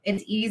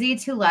It's easy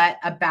to let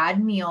a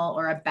bad meal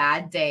or a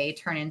bad day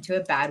turn into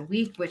a bad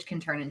week, which can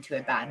turn into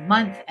a bad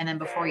month. And then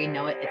before you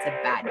know it, it's a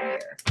bad year.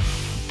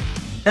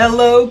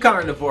 Hello,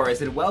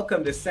 carnivores, and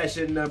welcome to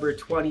session number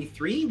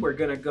 23. We're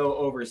going to go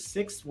over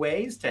 6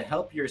 ways to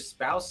help your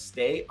spouse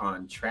stay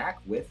on track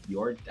with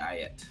your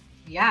diet.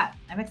 Yeah,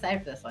 I'm excited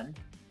for this one.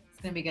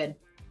 It's going to be good.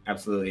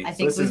 Absolutely.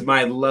 So this is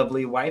my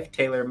lovely wife,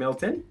 Taylor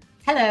Milton.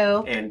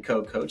 Hello. And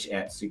co-coach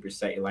at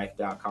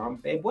supersetyourlife.com.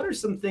 Babe, what are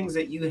some things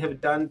that you have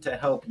done to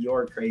help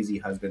your crazy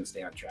husband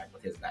stay on track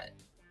with his diet?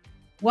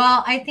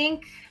 Well, I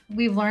think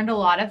we've learned a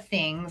lot of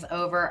things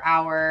over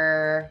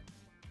our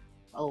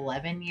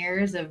 11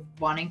 years of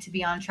wanting to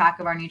be on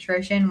track of our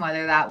nutrition,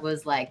 whether that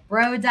was like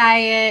bro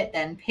diet,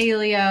 then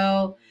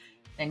paleo,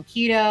 then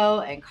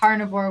keto and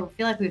carnivore. We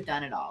feel like we've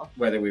done it all.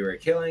 Whether we were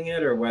killing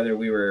it or whether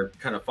we were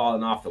kind of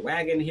falling off the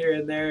wagon here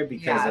and there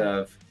because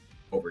of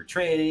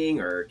overtraining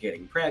or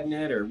getting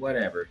pregnant or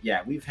whatever.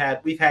 Yeah, we've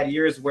had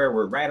years where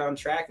we're right on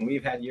track and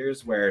we've had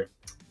years where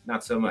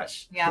not so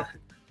much. Yeah.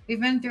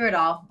 We've been through it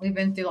all. We've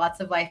been through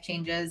lots of life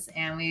changes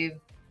and we've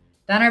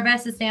done our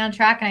best to stay on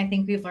track. And I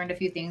think we've learned a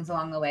few things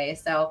along the way.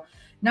 So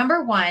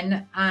number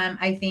one,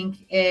 I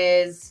think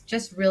is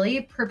just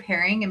really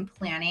preparing and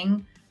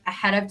planning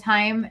ahead of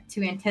time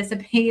to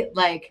anticipate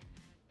like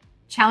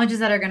challenges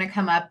that are going to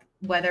come up,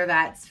 whether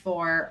that's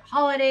for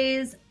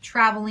holidays,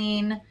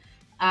 traveling,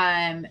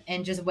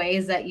 and just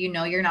ways that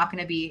you're not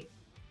going to be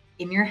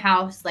in your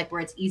house, like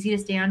where it's easy to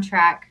stay on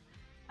track.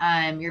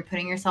 You're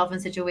putting yourself in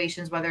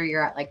situations, whether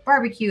you're at like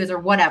barbecues or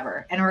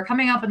whatever. And we're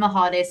coming up in the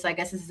holidays, so I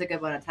guess this is a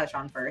good one to touch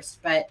on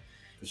first. But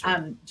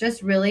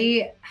just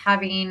really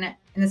having, and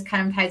this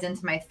kind of ties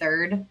into my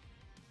third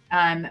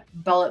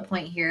bullet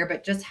point here,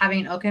 but just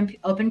having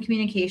open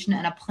communication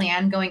and a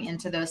plan going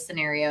into those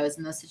scenarios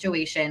and those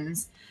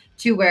situations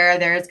to where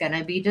there's going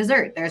to be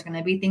dessert. There's going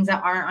to be things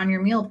that aren't on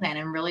your meal plan,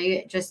 and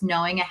really just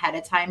knowing ahead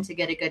of time to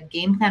get a good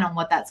game plan on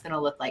what that's going to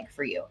look like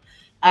for you.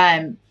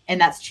 And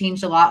that's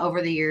changed a lot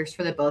over the years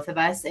for the both of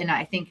us. And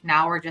I think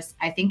now we're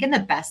in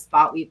the best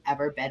spot we've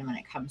ever been when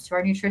it comes to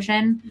our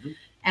nutrition. Mm-hmm.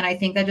 And I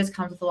think that just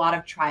comes with a lot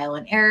of trial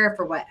and error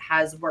for what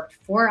has worked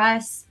for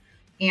us.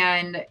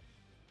 And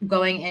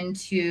going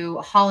into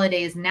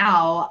holidays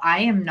now, I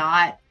am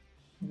not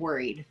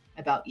worried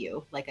about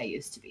you like I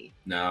used to be.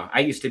 No, I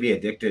used to be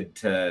addicted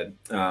to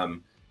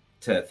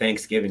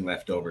Thanksgiving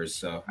leftovers,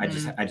 so I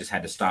just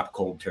had to stop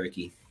cold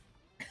turkey.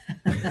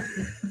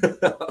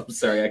 I'm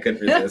sorry, I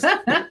couldn't resist.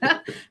 I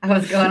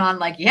was going on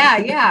like,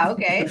 yeah,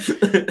 okay.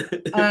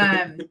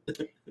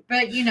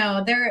 But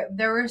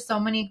there were so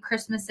many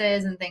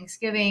Christmases and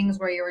Thanksgivings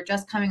where you were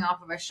just coming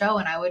off of a show,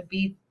 and I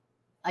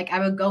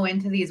would go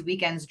into these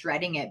weekends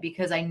dreading it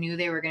because I knew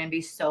they were going to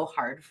be so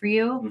hard for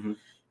you. Mm-hmm.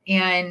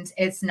 And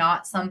it's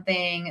not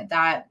something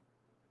that,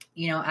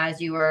 as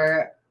you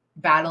were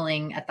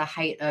battling at the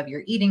height of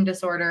your eating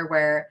disorder,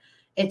 where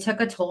it took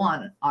a toll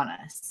on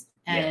us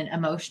and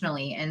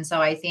emotionally. And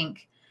so I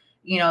think,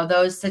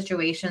 those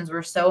situations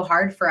were so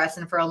hard for us.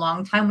 And for a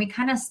long time, we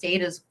kind of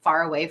stayed as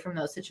far away from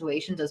those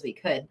situations as we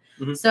could.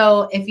 Mm-hmm.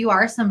 So if you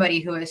are somebody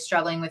who is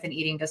struggling with an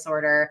eating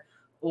disorder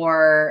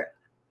or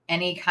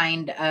any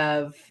kind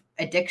of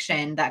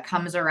addiction that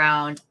comes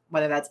around,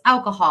 whether that's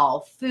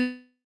alcohol,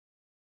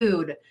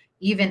 food,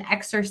 even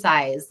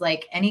exercise,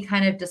 like any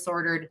kind of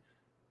disordered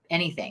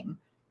anything.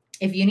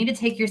 If you need to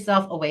take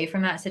yourself away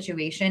from that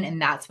situation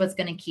and that's what's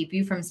going to keep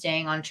you from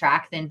staying on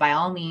track, then by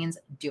all means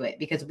do it,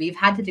 because we've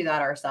had to do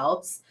that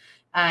ourselves.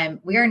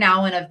 We are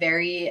now in a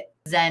very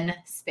zen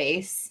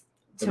space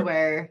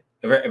where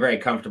a very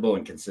comfortable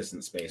and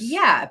consistent space.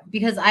 Yeah,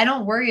 because I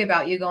don't worry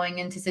about you going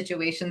into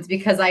situations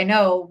because I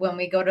know when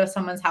we go to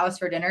someone's house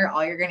for dinner,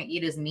 all you're going to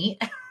eat is meat.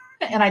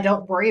 And I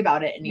don't worry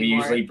about it anymore. We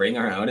usually bring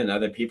our own, and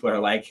other people are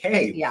like,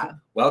 hey,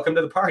 welcome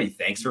to the party.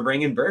 Thanks for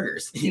bringing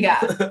burgers. Yeah.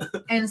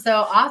 And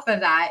so off of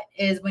that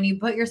is when you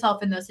put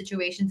yourself in those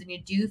situations and you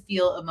do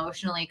feel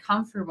emotionally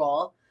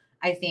comfortable,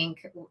 I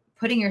think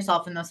putting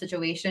yourself in those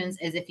situations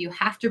is, if you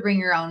have to bring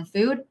your own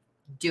food,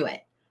 do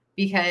it.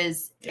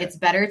 Because it's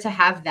better to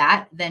have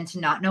that than to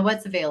not know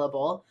what's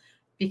available,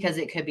 because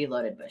it could be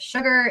loaded with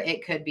sugar.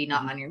 It could be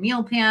not on your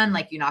meal plan.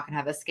 Like, you're not going to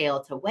have a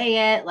scale to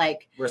weigh it.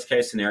 Like, worst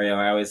case scenario,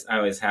 I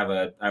always have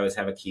a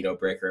keto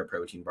brick or a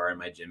protein bar in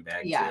my gym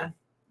bag. Yeah. Too.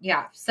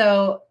 Yeah.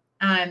 So,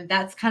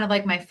 that's kind of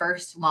like my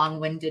first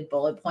long-winded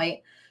bullet point.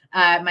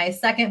 My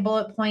second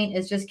bullet point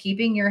is just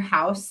keeping your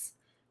house,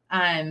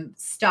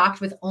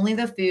 stocked with only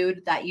the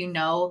food that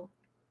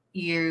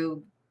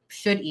you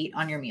should eat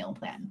on your meal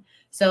plan.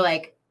 So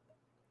like,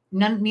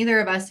 neither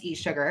of us eat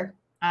sugar.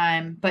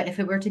 But if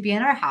it were to be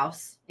in our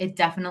house, it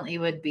definitely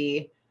would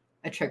be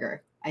a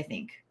trigger, I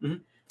think.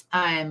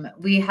 Mm-hmm.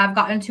 We have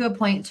gotten to a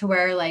point to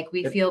where like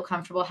we feel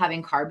comfortable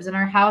having carbs in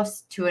our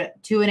house to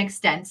an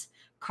extent,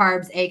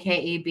 carbs,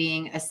 AKA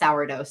being a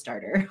sourdough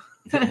starter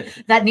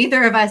that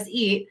neither of us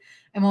eat.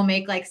 And we'll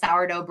make like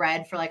sourdough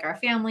bread for like our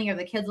family, or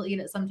the kids will eat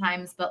it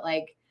sometimes, but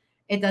like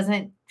it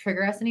doesn't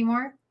trigger us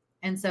anymore.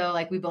 And so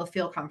like we both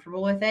feel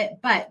comfortable with it.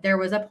 But there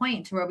was a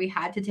point to where we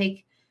had to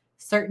take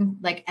certain,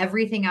 like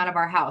everything out of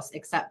our house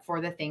except for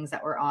the things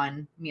that were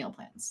on meal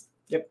plans.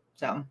 Yep.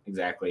 So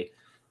exactly.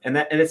 And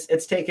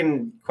it's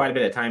taken quite a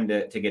bit of time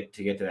to get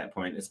to that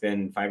point. It's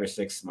been 5 or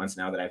 6 months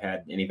now that I've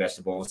had any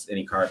vegetables,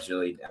 any carbs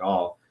really at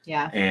all.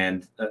 Yeah.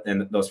 And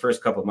those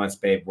first couple of months,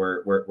 babe,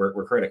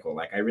 were critical.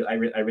 Like I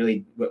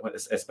really,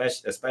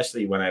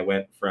 especially when I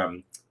went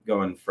from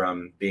going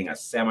from being a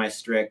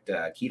semi-strict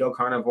keto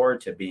carnivore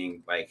to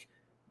being like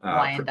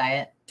lion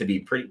diet, to be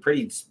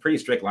pretty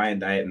strict lion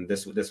diet. And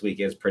this week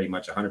is pretty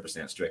much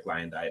 100% strict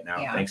lion diet now,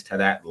 thanks to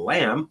that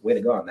lamb. Way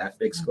to go on that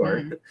big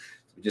score.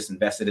 We just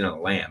invested in a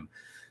lamb.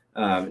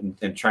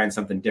 And trying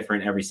something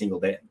different every single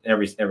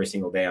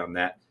day on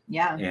that.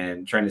 Yeah.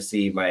 And trying to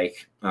see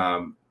like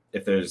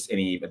if there's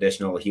any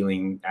additional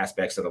healing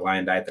aspects of the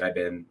lion diet that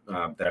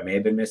I may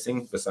have been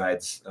missing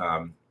besides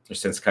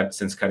since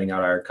cutting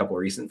out our couple of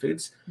recent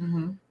foods.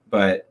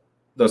 But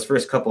those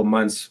first couple of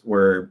months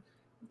were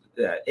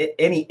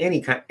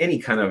any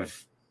kind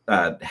of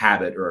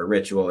habit or a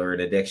ritual or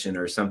an addiction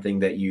or something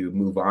that you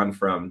move on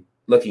from.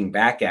 Looking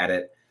back at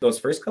it, those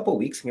first couple of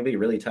weeks can be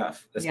really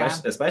tough,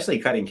 especially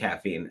cutting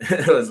caffeine.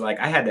 It was like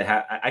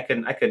I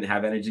couldn't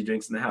have energy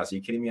drinks in the house. Are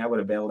you kidding me? I would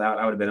have bailed out.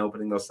 I would have been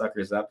opening those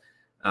suckers up.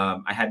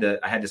 I had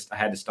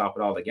to stop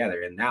it all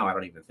together. And now I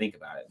don't even think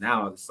about it.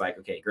 Now it's like,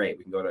 okay, great.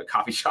 We can go to a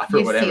coffee shop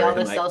or whatever. You see all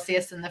the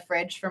Celsius in the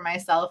fridge for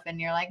myself, and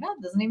you're like, no,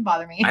 it doesn't even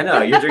bother me. I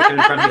know you're drinking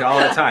in front of me all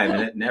the time,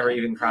 and it never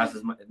even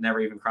crosses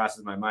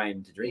my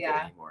mind to drink it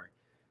anymore.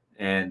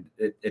 And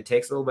it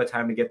takes a little bit of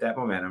time to get that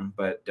momentum,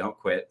 but don't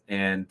quit.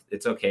 And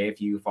it's okay if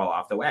you fall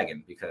off the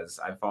wagon, because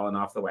I've fallen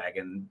off the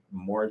wagon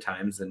more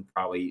times than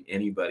probably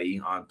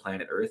anybody on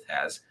planet Earth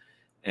has.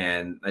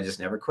 And I just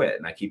never quit.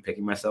 And I keep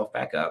picking myself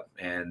back up.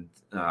 And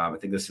I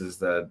think this is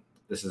the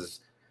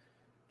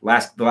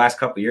last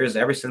couple of years,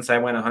 ever since I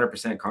went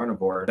 100%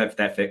 carnivore,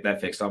 that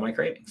fixed all my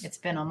cravings. It's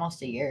been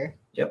almost a year.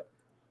 Yep.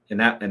 And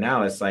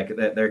now it's like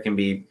that there can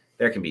be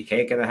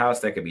cake in the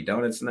house. There could be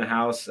donuts in the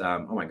house.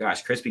 Oh my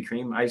gosh, Krispy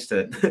Kreme.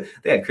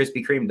 They had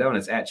Krispy Kreme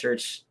donuts at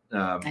church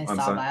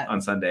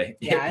on Sunday.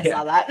 Yeah, I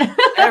saw that.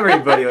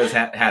 Everybody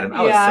had them.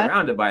 I was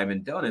surrounded by them,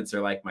 and donuts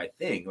are like my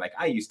thing. Like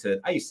I used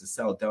to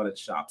sell donut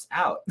shops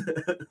out,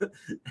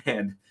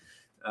 and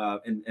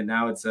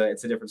now it's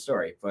a different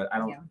story. But I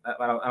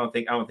don't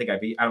think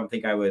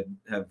I would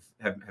have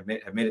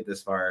made it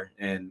this far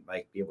and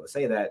like be able to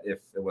say that if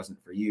it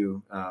wasn't for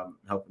you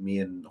helping me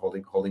and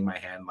holding my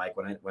hand like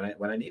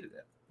when I needed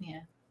it. Yeah.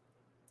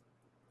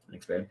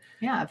 Thanks, babe.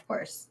 Yeah, of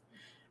course.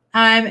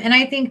 And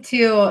I think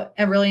too,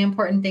 a really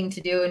important thing to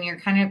do, and you're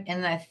kind of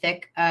in the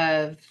thick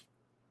of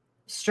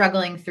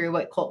struggling through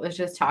what Colt was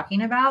just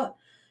talking about,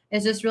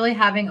 is just really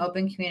having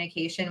open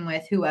communication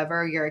with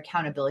whoever your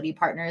accountability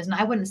partner is. And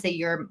I wouldn't say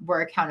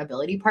we're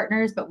accountability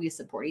partners, but we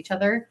support each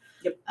other.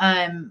 Yep.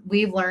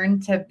 We've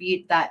learned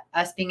that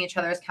us being each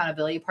other's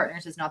accountability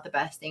partners is not the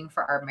best thing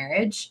for our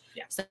marriage.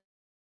 Yeah. So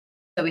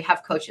we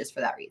have coaches for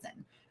that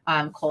reason.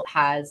 Colt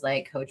has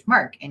like Coach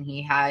Mark, and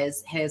he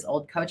has his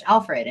old coach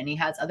Alfred, and he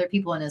has other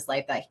people in his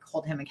life that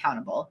hold him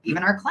accountable,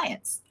 even our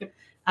clients. Yep.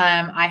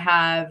 I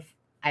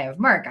have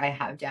Mark, I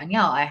have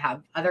Danielle, I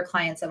have other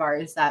clients of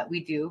ours that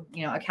we do,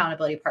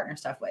 accountability partner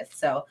stuff with.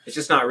 So it's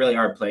just not really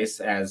our place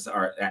as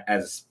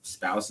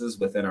spouses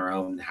within our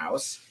own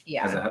house.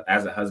 Yeah.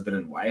 As a husband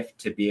and wife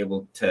to be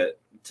able to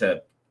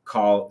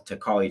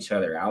call each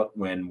other out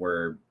when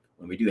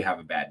we do have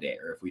a bad day,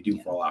 or if we do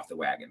fall off the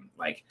wagon.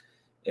 Like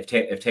if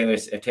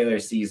Taylor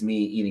sees me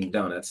eating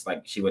donuts,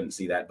 like she wouldn't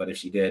see that, but if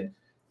she did,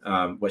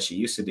 what she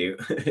used to do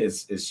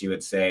is she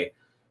would say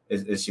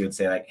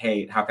like,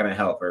 hey, how can I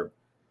help? Or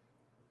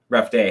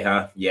rough day,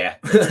 huh? Yeah.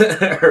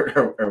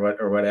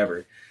 or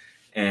whatever.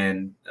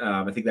 And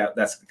I think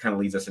that's kind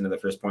of leads us into the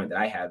first point that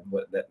I had,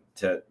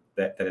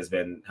 that has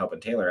been helping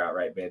Taylor out,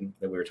 right, Ben,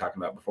 that we were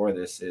talking about before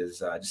this, is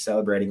just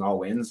celebrating all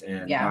wins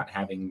and not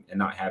having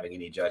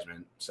any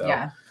judgment. So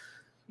yeah,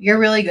 you're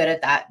really good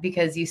at that,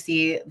 because you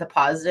see the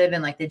positive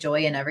and like the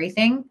joy in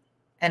everything.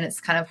 And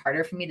it's kind of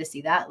harder for me to see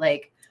that.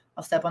 Like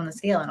I'll step on the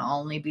scale and I'll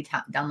only be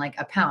down like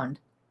a pound.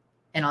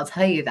 And I'll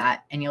tell you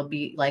that, and you'll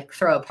be like,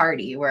 throw a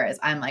party. Whereas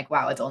I'm like,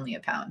 wow, it's only a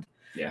pound.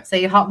 Yeah. So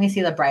you help me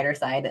see the brighter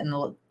side and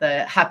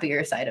the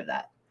happier side of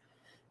that.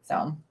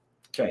 So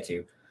try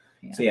to.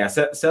 Yeah.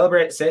 So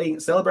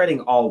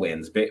celebrating all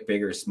wins, big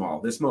or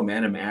small. This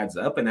momentum adds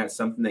up, and that's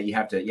something that you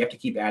have to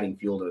keep adding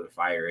fuel to the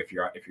fire if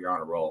you're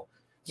on a roll.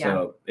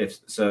 Yeah.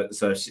 So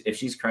if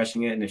she's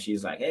crushing it, and if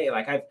she's like, hey,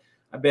 like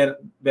I've been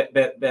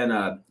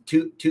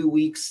 2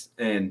 weeks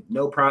and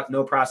no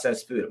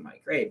processed food. I'm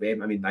like, great,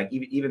 babe. I mean, like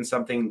even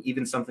something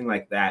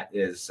like that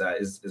is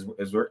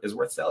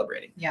worth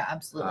celebrating. Yeah,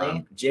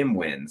 absolutely. Gym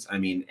wins. I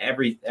mean,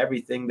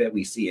 everything that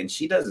we see, and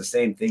she does the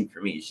same thing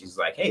for me. She's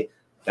like, hey,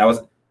 that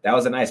was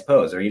a nice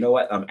pose, or you know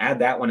what? Add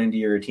that one into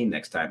your routine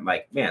next time.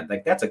 Like, man,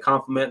 like that's a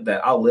compliment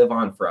that I'll live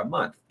on for a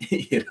month.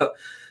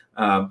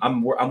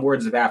 I'm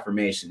words of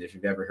affirmation. If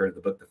you've ever heard of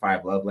the book, The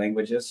 5 Love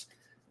Languages,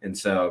 and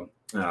so.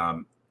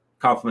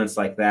 Compliments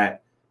like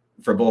that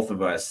for both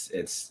of us,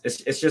 it's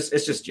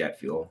just jet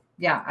fuel.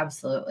 Yeah,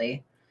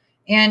 absolutely.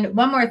 And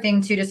one more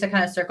thing too, just to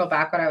kind of circle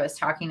back what I was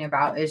talking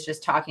about is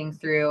just talking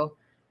through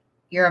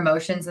your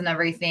emotions and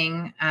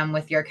everything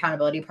with your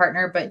accountability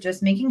partner, but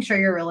just making sure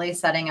you're really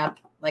setting up,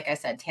 like I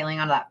said, tailing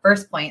on that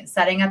first point,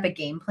 setting up a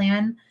game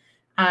plan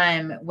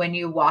when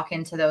you walk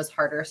into those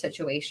harder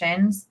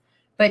situations,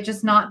 but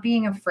just not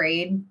being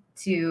afraid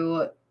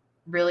to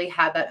really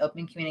have that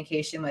open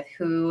communication with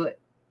who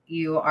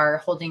you are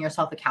holding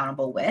yourself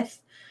accountable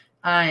with.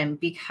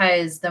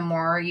 Because the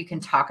more you can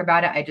talk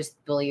about it, I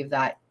just believe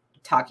that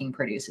talking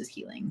produces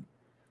healing.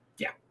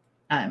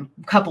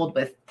 Coupled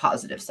with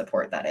positive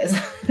support, that is.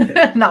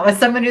 Not with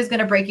someone who's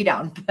going to break you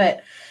down,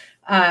 but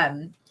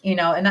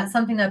and that's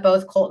something that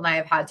both Colt and I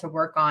have had to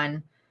work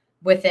on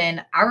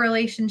within our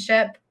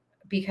relationship,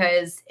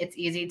 because it's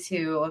easy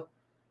to,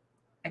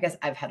 I guess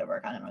I've had to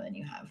work on it more than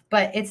you have,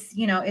 but it's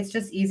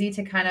just easy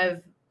to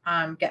kind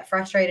of get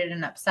frustrated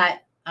and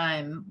upset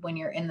when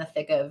you're in the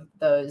thick of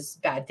those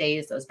bad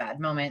days, those bad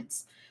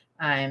moments.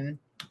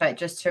 But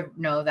just to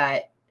know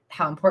that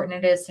how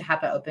important it is to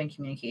have that open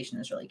communication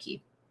is really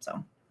key.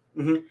 So,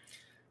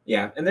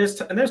 yeah, and there's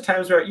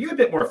times where you're a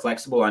bit more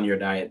flexible on your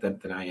diet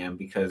than I am,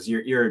 because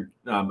you're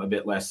a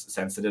bit less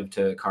sensitive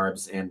to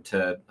carbs and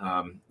to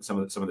some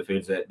of the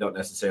foods that don't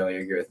necessarily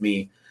agree with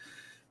me.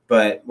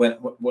 But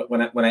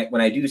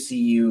when I do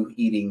see you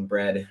eating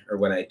bread, or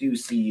when I do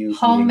see you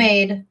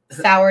homemade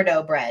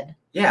sourdough bread,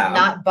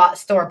 not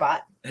store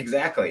bought.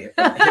 Exactly,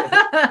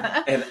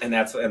 and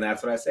that's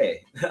what I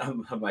say.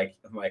 I'm like,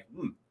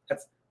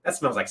 that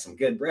smells like some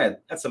good bread.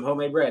 That's some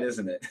homemade bread,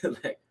 isn't it?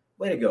 Like,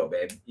 way to go,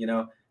 babe.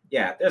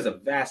 Yeah, there's a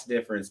vast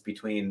difference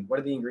between, what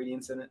are the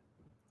ingredients in it?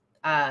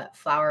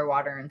 Flour,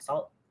 water, and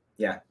salt.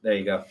 Yeah, there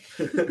you go.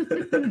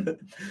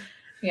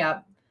 Yeah.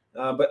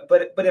 But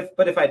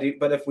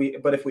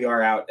if we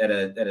are out at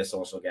a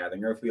social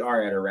gathering, or if we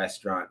are at a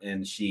restaurant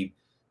and she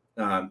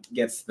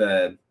gets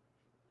the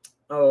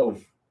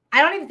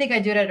I don't even think I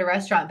do it at a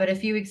restaurant, but a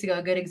few weeks ago,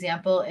 a good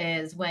example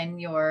is when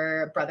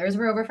your brothers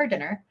were over for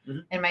dinner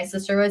and my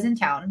sister was in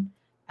town.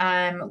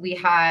 We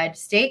had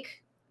steak,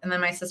 and then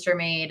my sister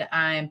made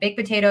baked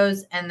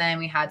potatoes, and then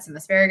we had some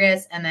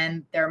asparagus, and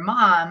then their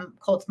mom,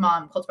 Colt's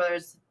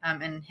brothers,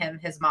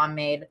 and his mom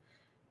made,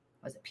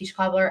 was it peach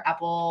cobbler,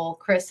 apple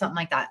crisp, something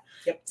like that.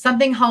 Yep.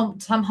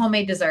 Some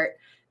homemade dessert.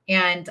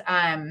 And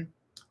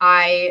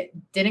I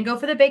didn't go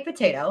for the baked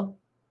potato,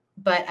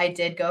 but I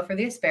did go for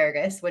the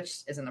asparagus, which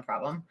isn't a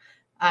problem.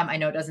 I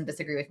know it doesn't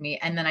disagree with me.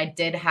 And then I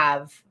did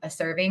have a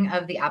serving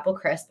of the apple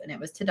crisp, and it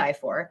was to die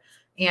for.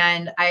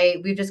 And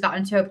we've just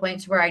gotten to a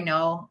point to where I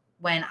know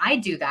when I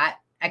do that,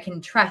 I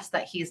can trust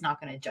that he's not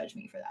going to judge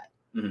me for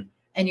that.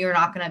 And you're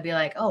not going to be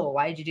like, oh,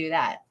 why did you do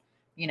that?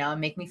 And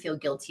make me feel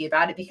guilty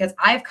about it, because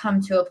I've come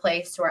to a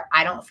place where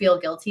I don't feel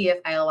guilty if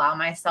I allow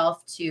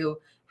myself to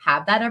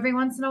have that every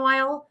once in a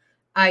while.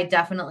 I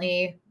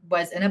definitely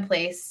was in a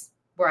place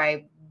where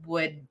I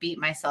would beat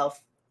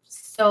myself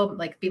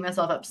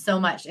up so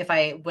much if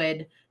I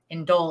would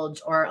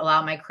indulge or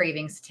allow my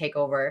cravings to take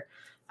over.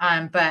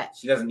 But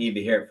she doesn't need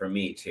to hear it from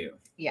me too.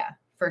 Yeah,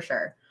 for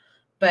sure.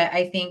 But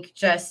I think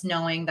just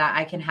knowing that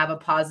I can have a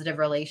positive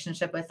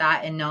relationship with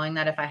that, and knowing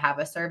that if I have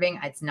a serving,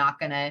 it's not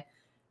going to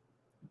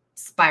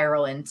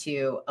spiral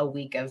into a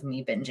week of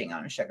me binging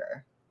on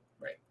sugar.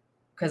 Right.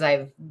 Because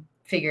I've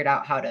figured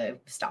out how to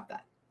stop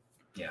that.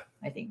 Yeah.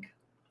 I think.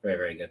 Very,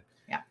 very good.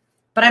 Yeah.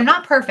 But I'm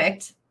not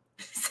perfect.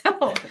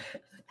 So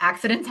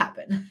accidents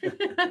happen.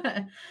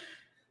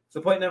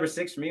 So point number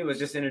 6 for me was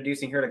just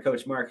introducing her to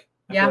Coach Mark.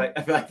 I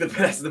feel like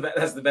that's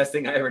the best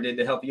thing I ever did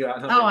to help you out.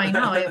 Oh, I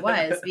know it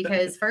was,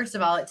 because first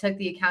of all, it took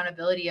the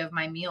accountability of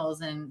my meals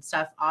and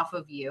stuff off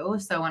of you.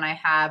 So when I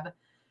have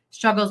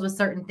struggles with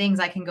certain things,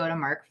 I can go to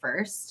Mark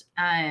first.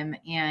 And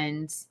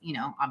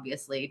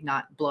obviously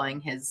not blowing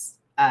his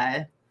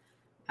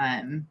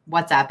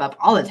WhatsApp up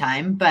all the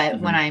time, but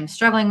when I'm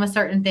struggling with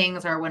certain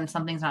things, or when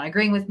something's not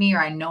agreeing with me, or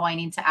I know I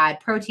need to add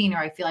protein, or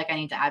I feel like I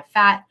need to add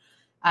fat,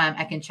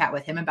 I can chat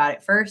with him about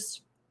it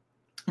first.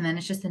 And then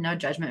it's just a no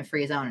judgment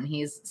free zone, and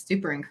he's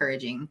super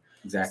encouraging.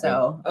 Exactly.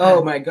 So,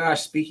 oh my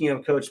gosh, speaking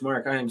of Coach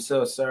Mark, I am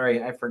so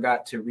sorry. I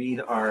forgot to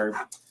read our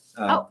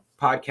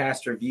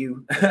podcast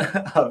review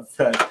of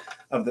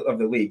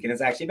the week, and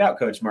it's actually about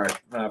Coach Mark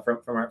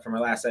from our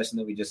last session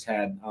that we just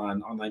had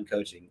on online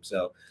coaching.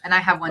 So, and I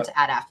have one to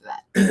add after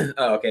that.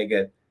 Oh, okay,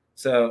 good.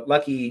 So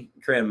Lucky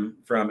Krim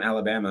from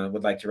Alabama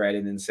would like to write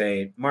in and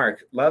say,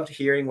 Mark, loved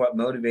hearing what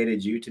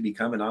motivated you to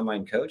become an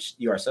online coach.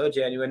 You are so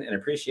genuine and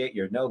appreciate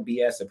your no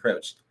BS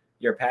approach.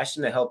 Your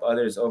passion to help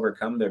others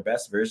overcome their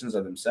best versions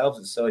of themselves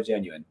is so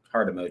genuine.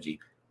 Heart emoji.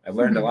 I've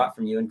learned a lot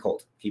from you and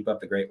Colt. Keep up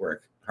the great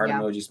work. Heart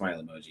emoji,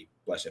 smile emoji,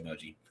 blush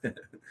emoji.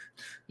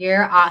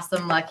 You're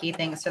awesome, Lucky.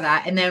 Thanks for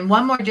that. And then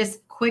one more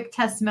just quick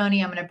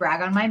testimony. I'm going to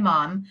brag on my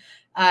mom.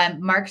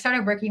 Mark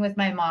started working with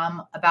my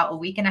mom about a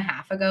week and a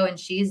half ago, and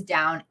she's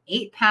down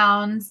 8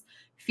 pounds,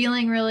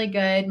 feeling really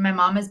good. My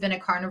mom has been a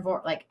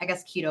carnivore,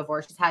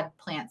 ketovore. She's had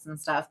plants and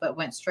stuff, but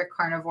went strict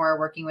carnivore,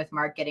 working with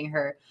Mark, getting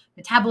her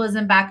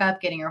metabolism back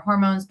up, getting her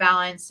hormones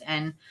balanced.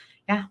 And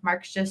yeah,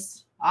 Mark's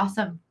just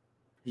awesome.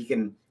 He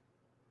can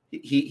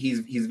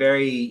he's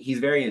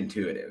very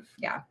intuitive.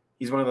 Yeah.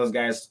 He's one of those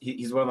guys.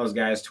 He's one of those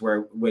guys to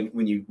where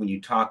when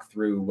you talk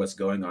through what's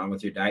going on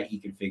with your diet, he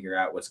can figure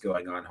out what's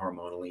going on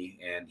hormonally,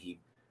 and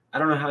I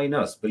don't know how he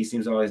knows, but he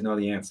seems to always know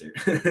the answer.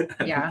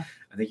 Yeah.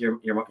 I think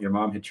your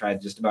mom had tried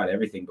just about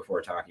everything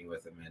before talking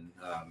with him, and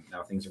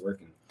now things are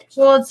working.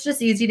 Well, it's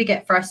just easy to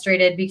get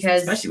frustrated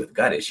because, especially with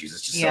gut issues,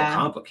 it's just so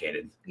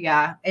complicated.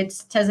 Yeah,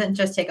 it doesn't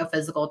just take a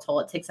physical toll;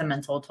 it takes a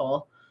mental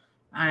toll,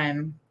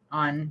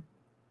 on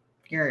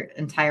your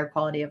entire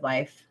quality of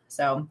life.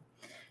 So,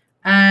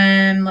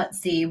 let's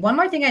see. One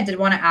more thing I did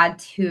want to add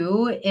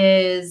too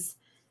is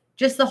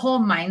just the whole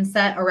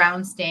mindset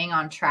around staying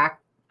on track.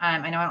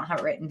 I know I don't have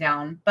it written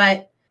down,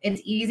 but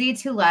it's easy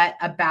to let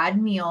a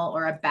bad meal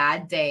or a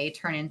bad day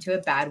turn into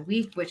a bad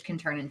week, which can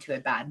turn into a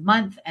bad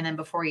month. And then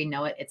before you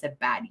know it, it's a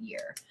bad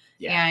year.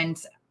 Yeah. And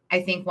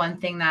I think one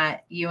thing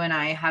that you and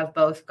I have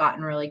both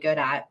gotten really good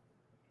at,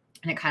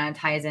 and it kind of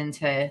ties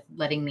into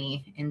letting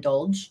me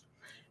indulge,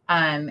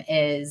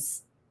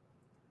 is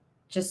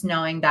just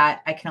knowing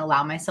that I can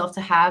allow myself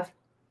to have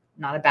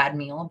not a bad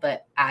meal,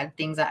 but add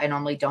things that I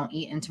normally don't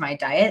eat into my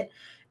diet.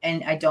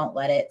 And I don't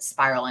let it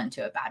spiral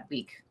into a bad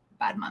week,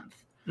 bad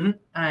month.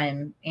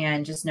 Mm-hmm.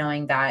 And just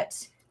knowing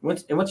that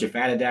once you're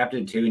fat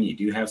adapted too, and you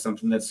do have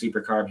something that's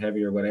super carb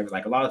heavy or whatever,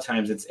 like a lot of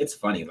times it's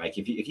funny. Like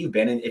if you've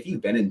been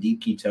in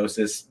deep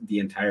ketosis the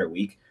entire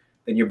week,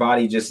 then your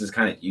body just is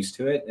kind of used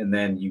to it, and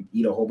then you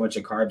eat a whole bunch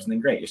of carbs, and then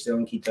great, you're still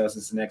in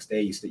ketosis the next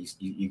day.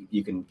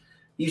 You can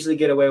usually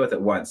get away with it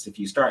once. If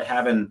you start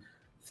having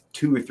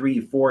 2 or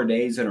 3, 4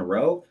 days in a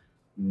row,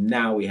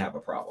 now we have a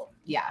problem.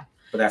 Yeah.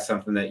 But that's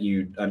something that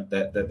you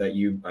that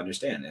you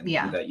understand and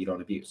that you don't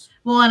abuse.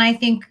 Well, and I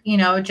think,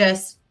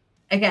 just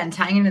again,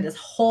 tying into this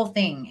whole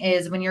thing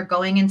is when you're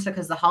going into,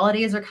 because the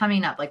holidays are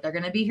coming up, like they're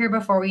going to be here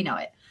before we know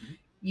it.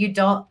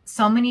 Mm-hmm.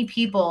 So many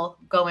people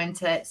go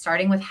into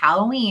starting with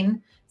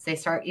Halloween. So they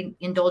start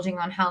indulging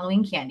on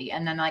Halloween candy,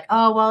 and then like,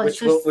 oh, well,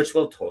 which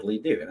we'll totally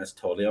do. And it's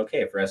totally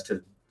okay for us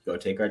to go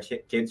take our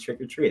kids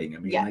trick-or-treating.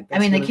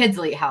 The kids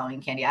will eat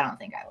Halloween candy. I don't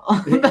think I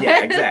will.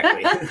 Yeah,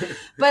 exactly.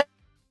 But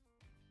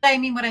I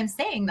mean, what I'm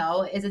saying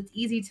though, is it's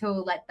easy to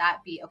let that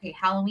be, okay,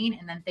 Halloween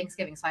and then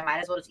Thanksgiving. So I might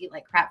as well just eat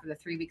like crap for the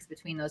 3 weeks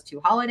between those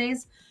two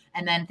holidays.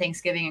 And then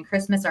Thanksgiving and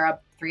Christmas are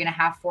up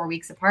 3.5, 4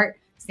 weeks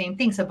apart. Same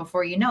thing. So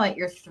before you know it,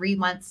 you're 3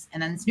 months,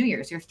 and then it's New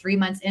Year's. You're 3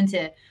 months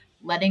into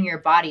letting your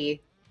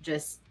body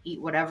just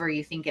eat whatever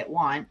you think it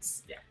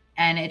wants. Yeah.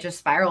 And it just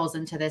spirals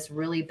into this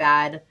really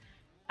bad,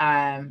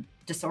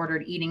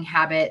 disordered eating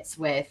habits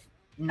with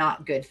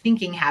not good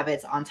thinking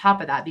habits on top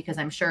of that, because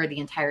I'm sure the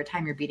entire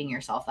time you're beating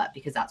yourself up,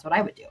 because that's what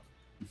I would do.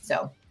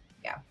 So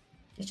yeah,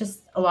 it's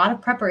just a lot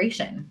of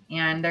preparation,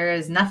 and there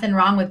is nothing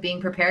wrong with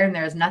being prepared, and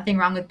there's nothing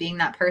wrong with being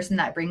that person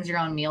that brings your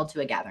own meal to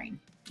a gathering.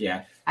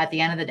 Yeah. At the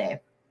end of the day,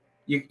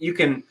 you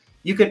can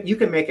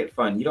make it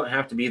fun. You don't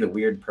have to be the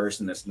weird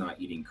person that's not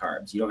eating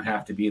carbs. You don't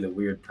have to be the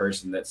weird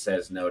person that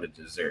says no to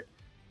dessert.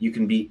 You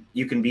can be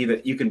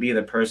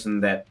the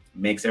person that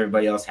makes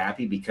everybody else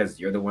happy because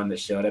you're the one that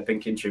showed up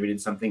and contributed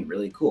something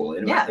really cool.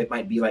 It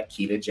might be like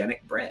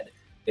ketogenic bread.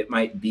 It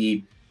might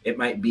be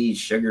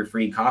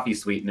sugar-free coffee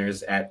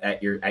sweeteners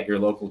at your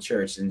local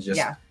church, and just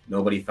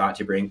nobody thought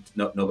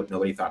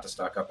to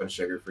stock up on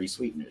sugar-free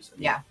sweeteners.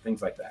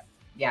 Things like that.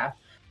 Yeah.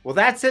 Well,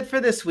 that's it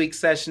for this week's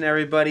session,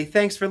 everybody.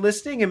 Thanks for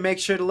listening, and make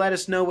sure to let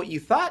us know what you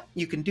thought.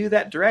 You can do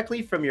that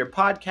directly from your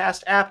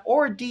podcast app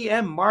or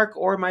DM Mark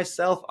or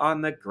myself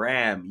on the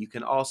gram. You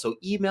can also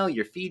email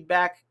your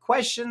feedback,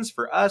 questions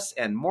for us,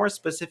 and more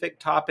specific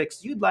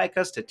topics you'd like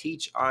us to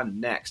teach on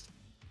next.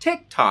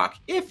 TikTok.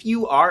 If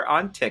you are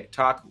on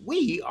TikTok,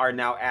 we are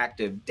now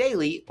active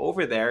daily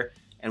over there,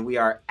 and we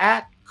are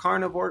at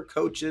Carnivore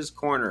Coaches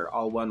Corner,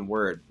 all one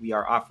word. We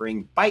are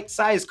offering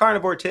bite-sized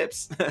carnivore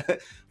tips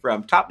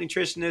from top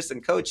nutritionists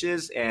and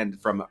coaches,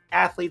 and from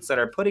athletes that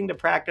are putting to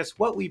practice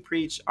what we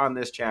preach on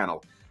this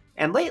channel.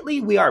 And lately,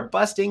 we are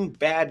busting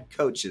bad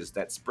coaches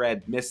that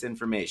spread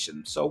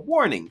misinformation. So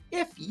warning,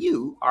 if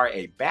you are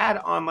a bad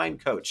online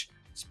coach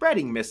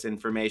spreading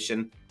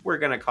misinformation, we're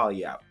going to call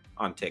you out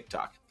on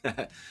TikTok.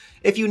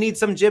 If you need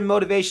some gym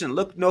motivation,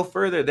 look no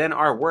further than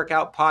our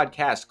workout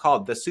podcast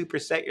called the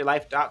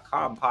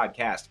SupersetYourLife.com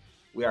podcast.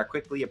 We are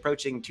quickly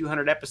approaching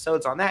 200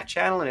 episodes on that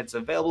channel, and it's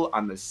available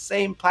on the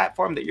same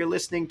platform that you're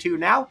listening to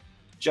now.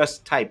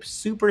 Just type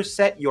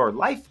Superset Your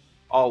Life,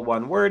 all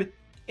one word,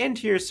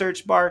 into your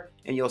search bar,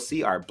 and you'll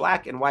see our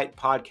black and white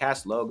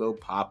podcast logo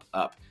pop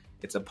up.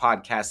 It's a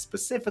podcast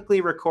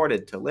specifically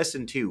recorded to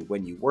listen to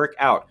when you work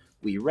out.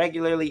 We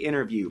regularly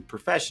interview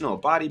professional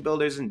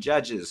bodybuilders and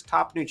judges,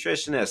 top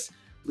nutritionists,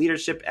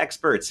 leadership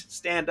experts,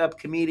 stand-up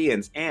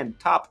comedians, and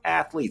top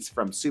athletes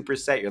from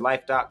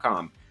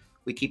SupersetYourLife.com.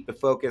 We keep the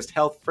focused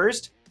health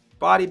first,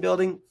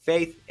 bodybuilding,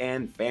 faith,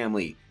 and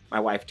family. My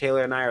wife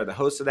Taylor and I are the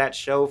hosts of that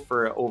show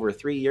for over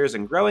 3 years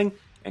and growing,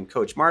 and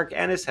Coach Mark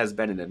Ennis has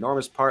been an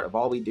enormous part of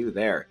all we do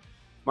there.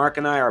 Mark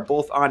and I are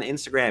both on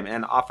Instagram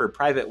and offer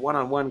private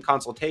one-on-one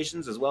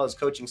consultations as well as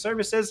coaching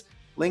services.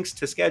 Links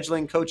to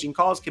scheduling coaching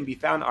calls can be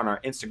found on our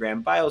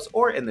Instagram bios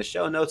or in the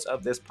show notes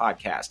of this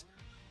podcast.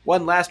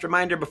 One last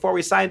reminder before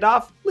we signed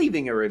off,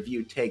 leaving a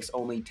review takes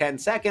only 10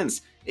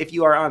 seconds. If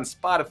you are on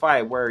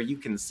Spotify, where you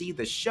can see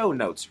the show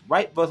notes,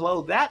 right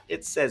below that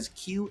it says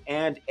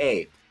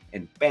Q&A.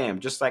 And bam,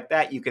 just like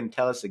that, you can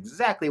tell us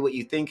exactly what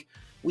you think.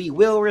 We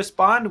will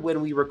respond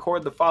when we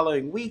record the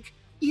following week,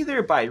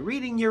 either by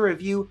reading your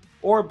review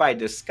or by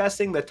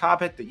discussing the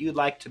topic that you'd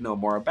like to know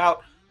more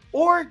about,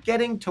 or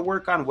getting to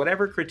work on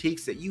whatever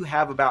critiques that you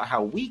have about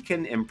how we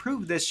can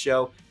improve this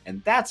show.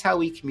 And that's how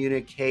we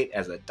communicate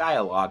as a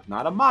dialogue,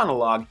 not a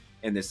monologue,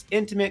 in this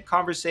intimate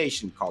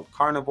conversation called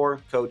Carnivore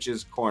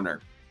Coach's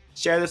Corner.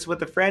 Share this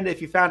with a friend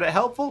if you found it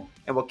helpful,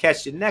 and we'll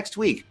catch you next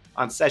week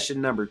on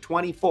session number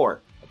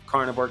 24 of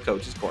Carnivore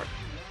Coach's Corner.